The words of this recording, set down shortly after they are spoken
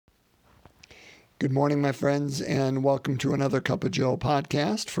Good morning, my friends, and welcome to another Cup of Joe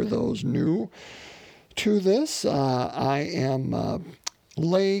podcast. For those new to this, I am a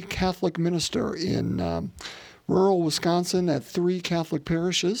lay Catholic minister in rural Wisconsin at 3 Catholic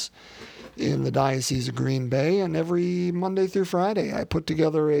parishes in the Diocese of Green Bay, and every Monday through Friday I put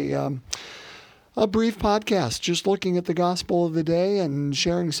together a brief podcast just looking at the gospel of the day and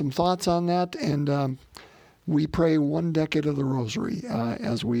sharing some thoughts on that, and we pray one decade of the Rosary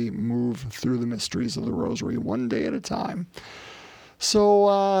as we move through the mysteries of the Rosary, one day at a time.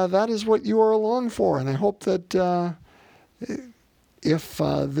 So that is what you are along for, and I hope that if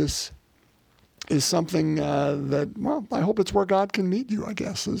this is something I hope it's where God can meet you, I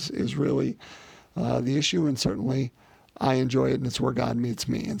guess, is really the issue, and certainly I enjoy it, and it's where God meets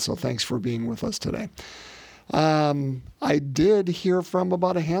me, and so thanks for being with us today. I did hear from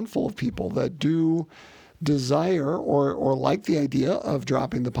about a handful of people that do desire or like the idea of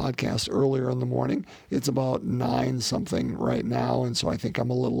dropping the podcast earlier in the morning. It's about 9 something right now, and so I think I'm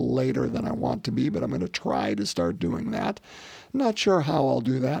a little later than I want to be, but I'm going to try to start doing that. Not sure how I'll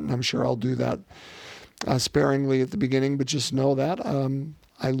do that, and I'm sure I'll do that sparingly at the beginning, but just know that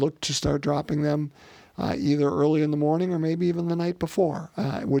I look to start dropping them either early in the morning or maybe even the night before,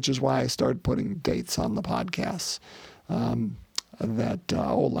 which is why I started putting dates on the podcasts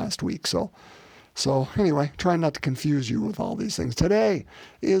last week. So anyway, try not to confuse you with all these things. Today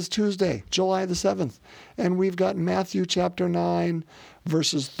is Tuesday, July the 7th, and we've got Matthew chapter 9,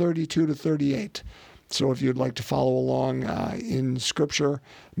 verses 32 to 38. So if you'd like to follow along in Scripture,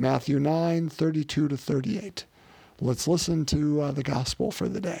 Matthew 9, 32 to 38. Let's listen to the gospel for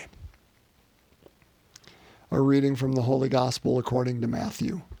the day. A reading from the Holy Gospel according to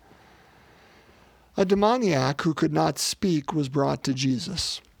Matthew. A demoniac who could not speak was brought to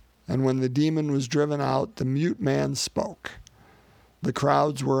Jesus. And when the demon was driven out, the mute man spoke. The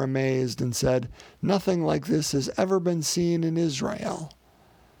crowds were amazed and said, "Nothing like this has ever been seen in Israel."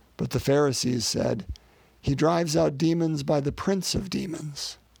 But the Pharisees said, "He drives out demons by the prince of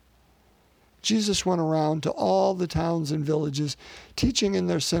demons." Jesus went around to all the towns and villages, teaching in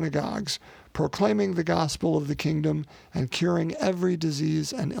their synagogues, proclaiming the gospel of the kingdom, and curing every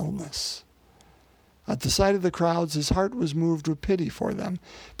disease and illness. At the sight of the crowds, his heart was moved with pity for them,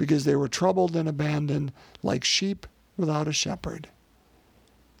 because they were troubled and abandoned like sheep without a shepherd.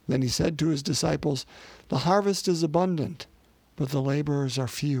 Then he said to his disciples, "The harvest is abundant, but the laborers are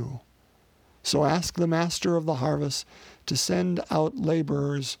few. So ask the master of the harvest to send out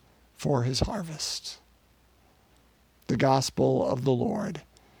laborers for his harvest." The Gospel of the Lord.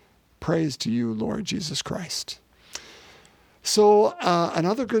 Praise to you, Lord Jesus Christ. So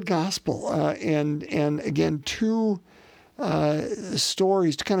another good gospel, and again, 2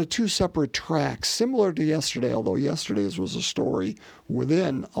 stories, kind of 2 separate tracks, similar to yesterday, although yesterday's was a story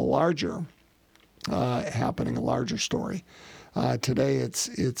within a larger story. Today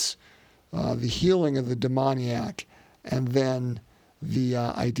it's the healing of the demoniac, and then the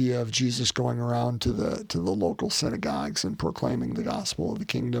idea of Jesus going around to the local synagogues and proclaiming the gospel of the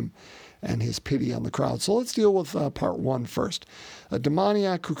kingdom and his pity on the crowd. So let's deal with part 1 first. A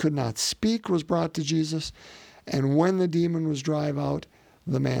demoniac who could not speak was brought to Jesus, and when the demon was driven out,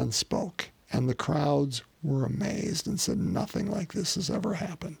 the man spoke, and the crowds were amazed and said, "Nothing like this has ever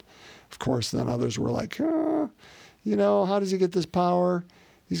happened." Of course, then others were like, how does he get this power?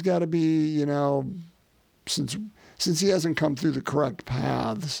 He's got to be, since he hasn't come through the correct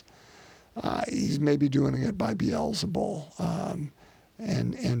paths, he's maybe doing it by Beelzebul,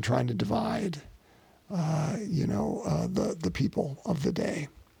 and trying to divide, the people of the day.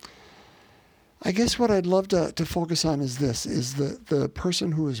 I guess what I'd love to focus on is this, is the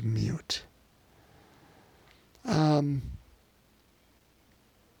person who is mute. And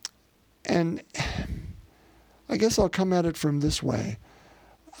I guess I'll come at it from this way.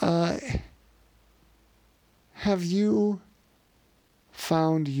 Have you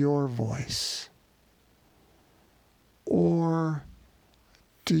found your voice? Or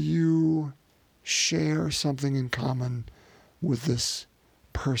do you share something in common with this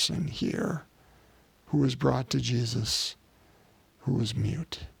person here who was brought to Jesus, who was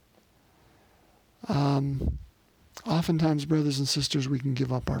mute? Oftentimes, brothers and sisters, we can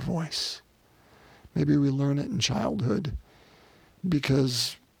give up our voice. Maybe we learn it in childhood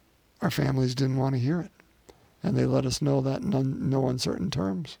because our families didn't want to hear it, and they let us know that in no uncertain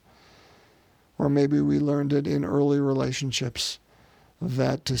terms. Or maybe we learned it in early relationships,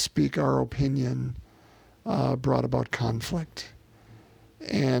 that to speak our opinion brought about conflict.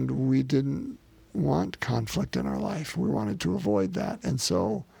 And we didn't want conflict in our life. We wanted to avoid that. And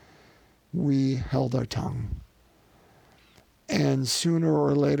so we held our tongue. And sooner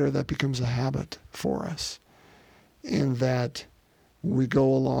or later, that becomes a habit for us, in that we go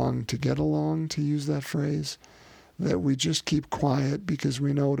along to get along, to use that phrase, that we just keep quiet because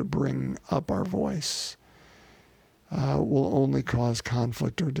we know to bring up our voice will only cause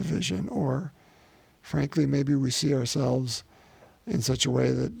conflict or division, or frankly, maybe we see ourselves in such a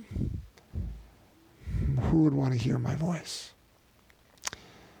way that who would want to hear my voice?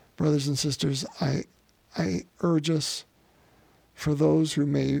 Brothers and sisters, I urge us, for those who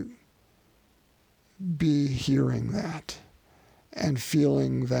may be hearing that and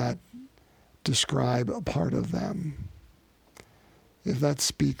feeling that describe a part of them, if that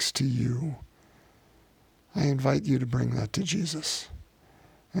speaks to you, I invite you to bring that to Jesus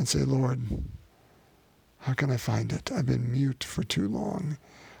and say, Lord, how can I find it? I've been mute for too long.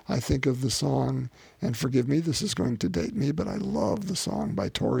 I think of the song, and forgive me, this is going to date me, but I love the song by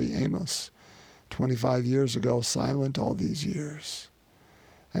Tori Amos, 25 years ago, Silent All These Years.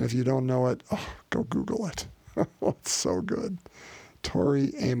 And if you don't know it, go Google it. It's so good.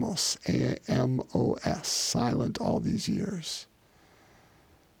 Tori Amos, A-M-O-S, Silent All These Years.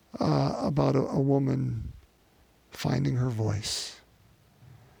 About a woman finding her voice.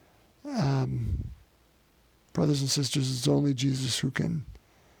 Brothers and sisters, it's only Jesus who can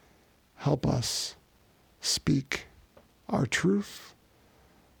help us speak our truth.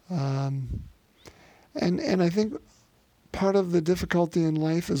 And I think part of the difficulty in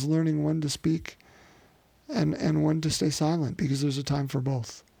life is learning when to speak and when to stay silent, because there's a time for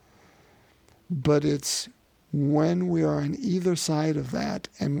both. But it's when we are on either side of that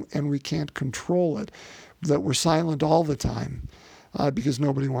and we can't control it, that we're silent all the time because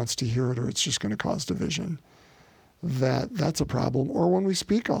nobody wants to hear it or it's just going to cause division, that's a problem. Or when we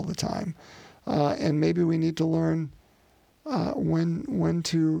speak all the time. And maybe we need to learn when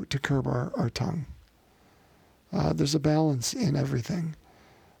to curb our tongue. There's a balance in everything.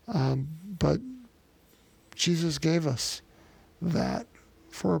 But Jesus gave us that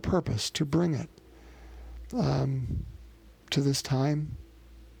for a purpose, to bring it to this time,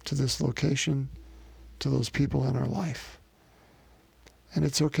 to this location, to those people in our life. And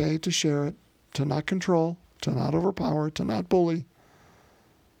it's okay to share it, to not control, to not overpower, to not bully,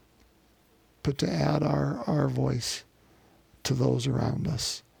 but to add our voice to those around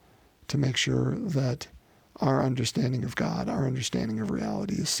us, to make sure that our understanding of God, our understanding of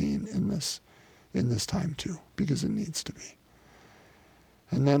reality is seen in this time too, because it needs to be.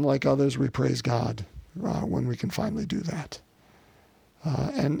 And then, like others, we praise God when we can finally do that.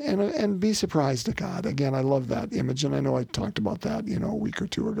 And be surprised at God. Again, I love that image, and I know I talked about that, a week or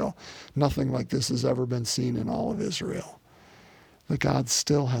two ago. Nothing like this has ever been seen in all of Israel. That God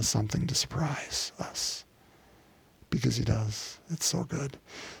still has something to surprise us, because he does. It's so good.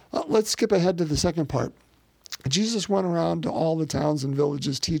 Let's skip ahead to the second part. Jesus went around to all the towns and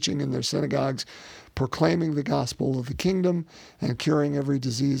villages, teaching in their synagogues, proclaiming the gospel of the kingdom and curing every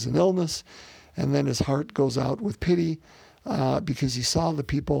disease and illness. And then his heart goes out with pity because he saw the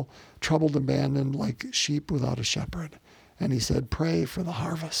people troubled and abandoned like sheep without a shepherd. And he said, pray for the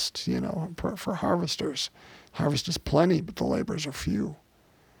harvest, for harvesters. Harvest is plenty, but the laborers are few.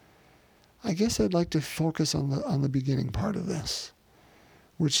 I guess I'd like to focus on the beginning part of this,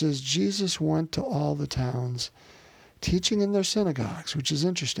 which says Jesus went to all the towns, teaching in their synagogues, which is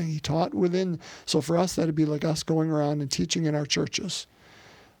interesting. He taught within, so for us, that'd be like us going around and teaching in our churches,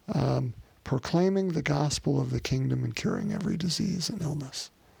 proclaiming the gospel of the kingdom and curing every disease and illness.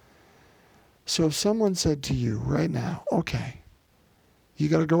 So if someone said to you right now, okay, you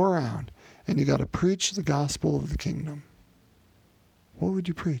got to go around and you got to preach the gospel of the kingdom, what would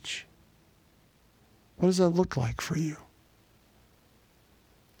you preach? What does that look like for you?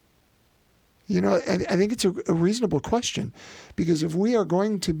 I think it's a reasonable question, because if we are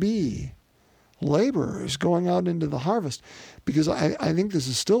going to be laborers going out into the harvest, because I think this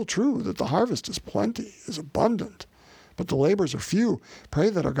is still true, that the harvest is plenty, is abundant, but the laborers are few. Pray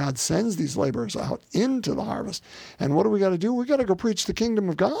that our God sends these laborers out into the harvest. And what do we got to do? We got to go preach the kingdom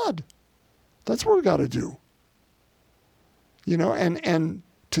of God. That's what we got to do. And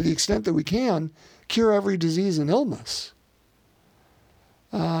to the extent that we can, cure every disease and illness.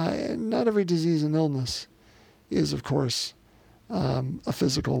 Not every disease and illness is, of course, a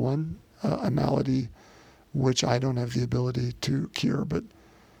physical one, a malady which I don't have the ability to cure, but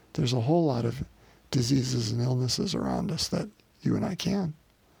there's a whole lot of diseases and illnesses around us that you and I can.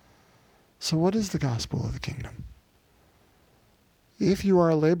 So what is the gospel of the kingdom? If you are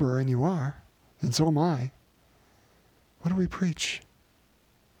a laborer, and you are, and so am I, what do we preach?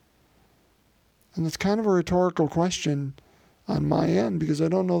 And it's kind of a rhetorical question on my end, because I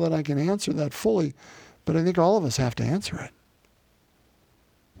don't know that I can answer that fully, but I think all of us have to answer it.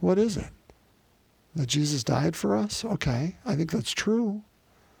 What is it? That Jesus died for us? Okay, I think that's true.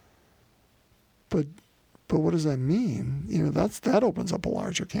 But what does that mean? That opens up a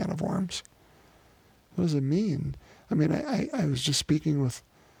larger can of worms. What does it mean? I mean, I was just speaking with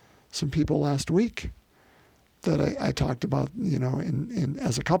some people last week that I talked about, in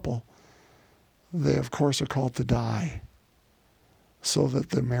as a couple. They, of course, are called to die so that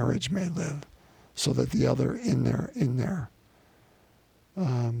the marriage may live, so that the other in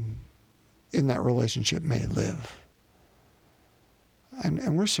that relationship may live.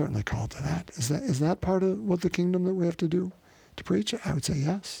 And we're certainly called to that. Is that part of what the kingdom that we have to do to preach? I would say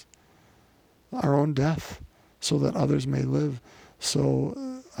yes. Our own death, so that others may live, so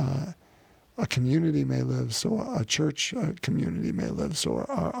a community may live, so a church community may live, so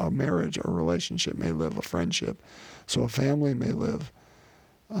a marriage or relationship may live, a friendship, so a family may live.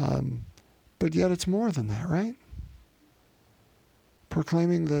 But yet it's more than that, right?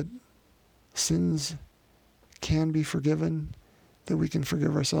 Proclaiming that sins can be forgiven, that we can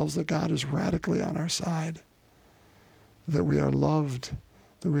forgive ourselves, that God is radically on our side, that we are loved,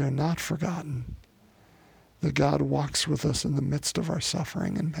 that we are not forgotten, that God walks with us in the midst of our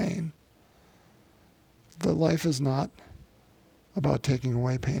suffering and pain. That life is not about taking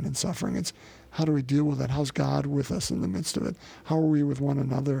away pain and suffering. It's how do we deal with it? How's God with us in the midst of it? How are we with one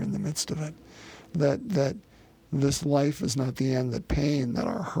another in the midst of it? That this life is not the end, that pain, that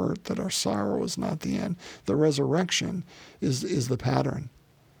our hurt, that our sorrow is not the end. The resurrection is the pattern.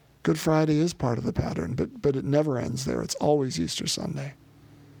 Good Friday is part of the pattern, but it never ends there. It's always Easter Sunday.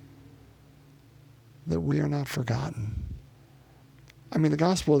 That we are not forgotten. I mean, the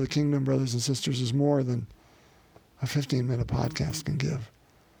gospel of the kingdom, brothers and sisters, is more than a 15-minute podcast can give.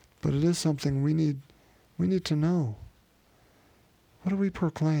 But it is something we need to know. What do we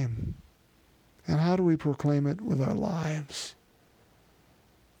proclaim? And how do we proclaim it with our lives?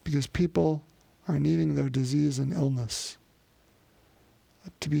 Because people are needing their disease and illness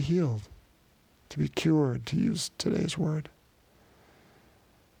to be healed, to be cured, to use today's word.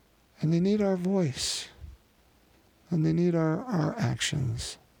 And they need our voice. And they need our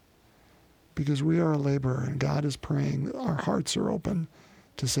actions. Because we are a laborer and God is praying. Our hearts are open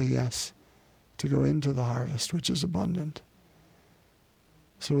to say yes, to go into the harvest, which is abundant.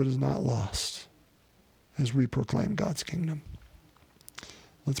 So it is not lost as we proclaim God's kingdom.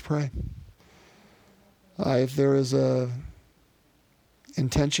 Let's pray. If there is a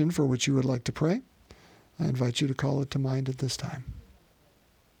intention for which you would like to pray, I invite you to call it to mind at this time.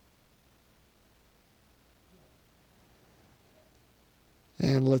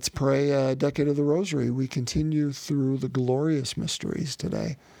 And let's pray a decade of the Rosary. We continue through the glorious mysteries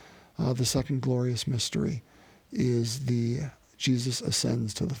today. The second glorious mystery is the Jesus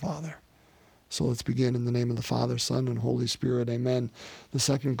ascends to the Father. So let's begin in the name of the Father, Son, and Holy Spirit. Amen. The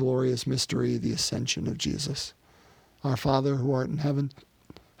second glorious mystery, the ascension of Jesus. Our Father, who art in heaven,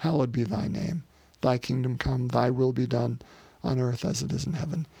 hallowed be thy name. Thy kingdom come, thy will be done, on earth as it is in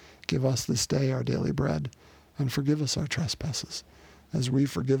heaven. Give us this day our daily bread, and forgive us our trespasses, as we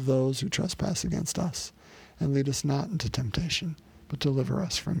forgive those who trespass against us. And lead us not into temptation, but deliver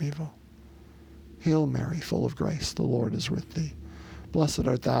us from evil. Hail Mary, full of grace, the Lord is with thee. Blessed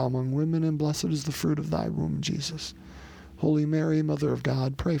art thou among women, and blessed is the fruit of thy womb, Jesus. Holy Mary, Mother of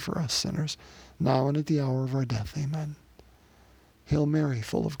God, pray for us sinners, now and at the hour of our death. Amen. Hail Mary,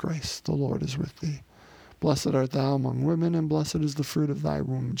 full of grace, the Lord is with thee. Blessed art thou among women, and blessed is the fruit of thy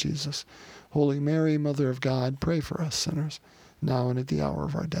womb, Jesus. Holy Mary, Mother of God, pray for us sinners, now and at the hour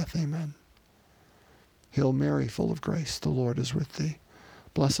of our death. Amen. Hail Mary, full of grace, the Lord is with thee.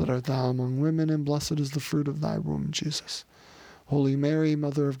 Blessed art thou among women, and blessed is the fruit of thy womb, Jesus. Holy Mary,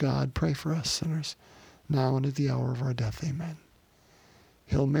 Mother of God, pray for us sinners, now and at the hour of our death. Amen.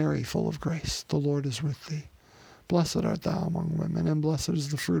 Hail Mary, full of grace, the Lord is with thee. Blessed art thou among women, and blessed is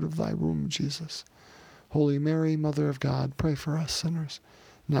the fruit of thy womb, Jesus. Holy Mary, Mother of God, pray for us sinners,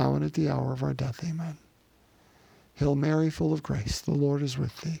 now and at the hour of our death. Amen. Hail Mary, full of grace, the Lord is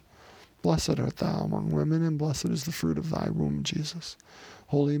with thee. Blessed art thou among women, and blessed is the fruit of thy womb, Jesus.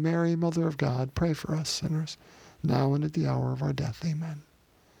 Holy Mary, Mother of God, pray for us sinners, now and at the hour of our death. Amen.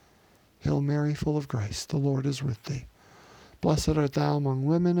 Hail Mary, full of grace, the Lord is with thee. Blessed art thou among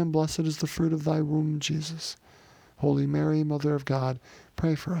women, and blessed is the fruit of thy womb, Jesus. Holy Mary, Mother of God,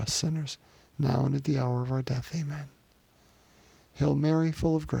 pray for us sinners, now and at the hour of our death. Amen. Hail Mary,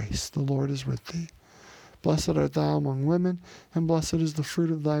 full of grace, the Lord is with thee. Blessed art thou among women, and blessed is the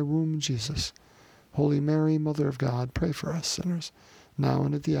fruit of thy womb, Jesus. Holy Mary, Mother of God, pray for us sinners, now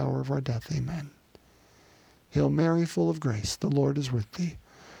and at the hour of our death. Amen. Hail Mary, full of grace, the Lord is with thee.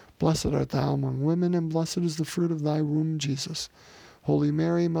 Blessed art thou among women, and blessed is the fruit of thy womb, Jesus. Holy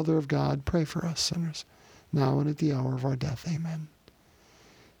Mary, Mother of God, pray for us sinners, now and at the hour of our death. Amen.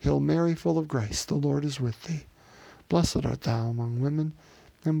 Hail Mary, full of grace, the Lord is with thee. Blessed art thou among women,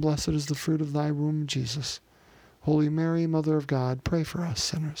 and blessed is the fruit of thy womb, Jesus. Holy Mary, Mother of God, pray for us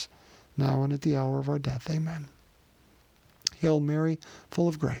sinners, now and at the hour of our death. Amen. Hail Mary, full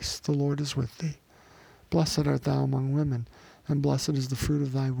of grace, the Lord is with thee. Blessed art thou among women, and blessed is the fruit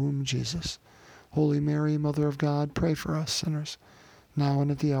of thy womb, Jesus. Holy Mary, Mother of God, pray for us sinners, now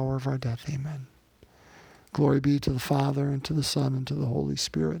and at the hour of our death. Amen. Glory be to the Father, and to the Son, and to the Holy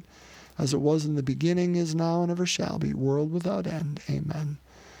Spirit, as it was in the beginning, is now, and ever shall be, world without end. Amen.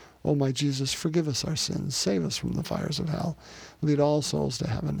 O my Jesus, forgive us our sins, save us from the fires of hell, lead all souls to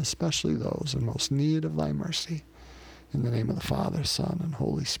heaven, especially those in most need of thy mercy. In the name of the Father, Son, and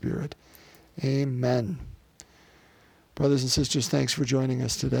Holy Spirit. Amen. Brothers and sisters, thanks for joining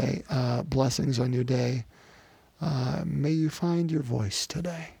us today. Blessings on your day. May you find your voice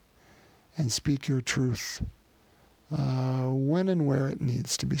today and speak your truth when and where it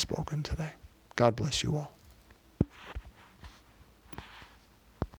needs to be spoken today. God bless you all.